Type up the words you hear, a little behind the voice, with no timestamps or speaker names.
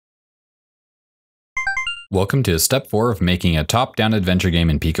Welcome to step 4 of making a top-down adventure game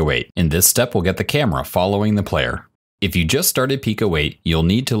in PICO-8. In this step, we'll get the camera following the player. If you just started PICO-8, you'll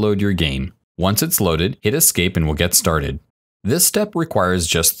need to load your game. Once it's loaded, hit escape and we'll get started. This step requires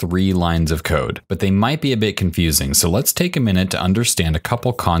just 3 lines of code, but they might be a bit confusing, so let's take a minute to understand a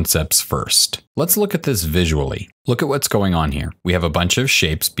couple concepts first. Let's look at this visually. Look at what's going on here. We have a bunch of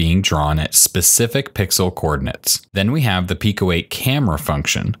shapes being drawn at specific pixel coordinates. Then we have the PICO-8 camera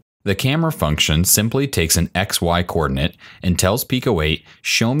function. The camera function simply takes an XY coordinate and tells PICO-8,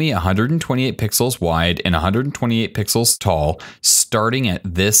 show me 128 pixels wide and 128 pixels tall, starting at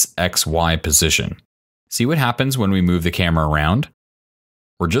this XY position. See what happens when we move the camera around?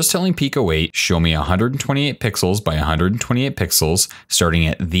 We're just telling PICO-8, show me 128 pixels by 128 pixels, starting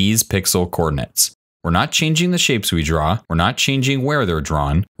at these pixel coordinates. We're not changing the shapes we draw, we're not changing where they're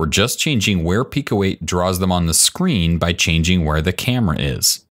drawn, we're just changing where PICO-8 draws them on the screen by changing where the camera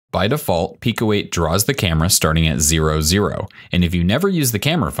is. By default, PICO-8 draws the camera starting at 0, 0, and if you never use the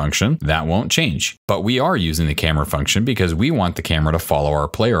camera function, that won't change. But we are using the camera function because we want the camera to follow our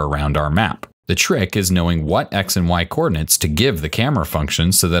player around our map. The trick is knowing what X and Y coordinates to give the camera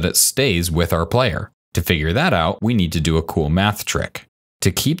function so that it stays with our player. To figure that out, we need to do a cool math trick.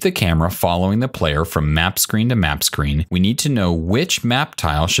 To keep the camera following the player from map screen to map screen, we need to know which map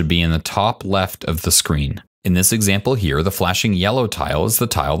tile should be in the top left of the screen. In this example here, the flashing yellow tile is the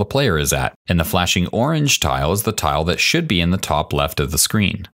tile the player is at, and the flashing orange tile is the tile that should be in the top left of the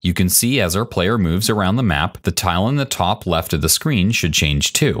screen. You can see as our player moves around the map, the tile in the top left of the screen should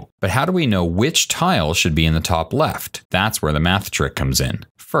change too. But how do we know which tile should be in the top left? That's where the math trick comes in.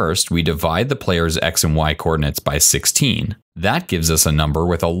 First, we divide the player's X and Y coordinates by 16. That gives us a number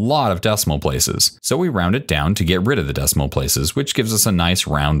with a lot of decimal places, so we round it down to get rid of the decimal places, which gives us a nice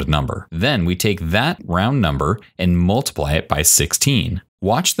round number. Then we take that round number and multiply it by 16.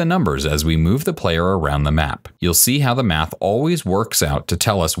 Watch the numbers as we move the player around the map. You'll see how the math always works out to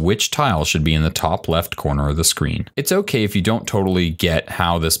tell us which tile should be in the top left corner of the screen. It's okay if you don't totally get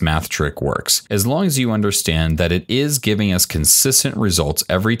how this math trick works, as long as you understand that it is giving us consistent results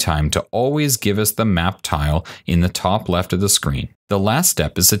every time to always give us the map tile in the top left of the screen. The last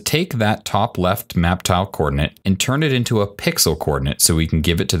step is to take that top left map tile coordinate and turn it into a pixel coordinate so we can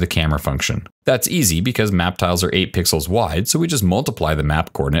give it to the camera function. That's easy because map tiles are 8 pixels wide, so we just multiply the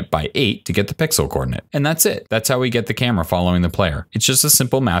map coordinate by 8 to get the pixel coordinate. And that's it. That's how we get the camera following the player. It's just a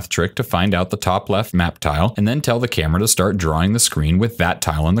simple math trick to find out the top left map tile and then tell the camera to start drawing the screen with that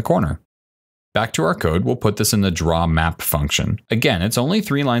tile in the corner. Back to our code, we'll put this in the draw map function. Again, it's only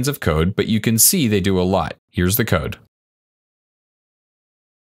 3 lines of code, but you can see they do a lot. Here's the code.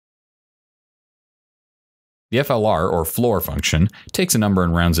 The FLR, or floor function, takes a number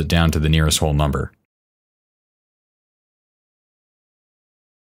and rounds it down to the nearest whole number.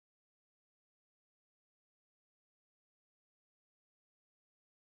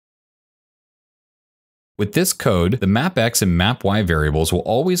 With this code, the map X and map Y variables will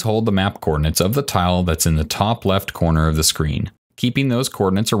always hold the map coordinates of the tile that's in the top left corner of the screen. Keeping those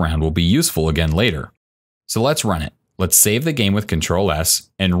coordinates around will be useful again later. So let's run it. Let's save the game with Ctrl S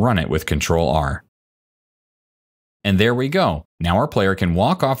and run it with Ctrl R. And there we go. Now our player can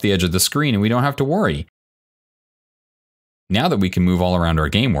walk off the edge of the screen and we don't have to worry. Now that we can move all around our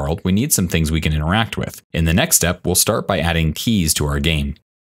game world, we need some things we can interact with. In the next step, we'll start by adding keys to our game.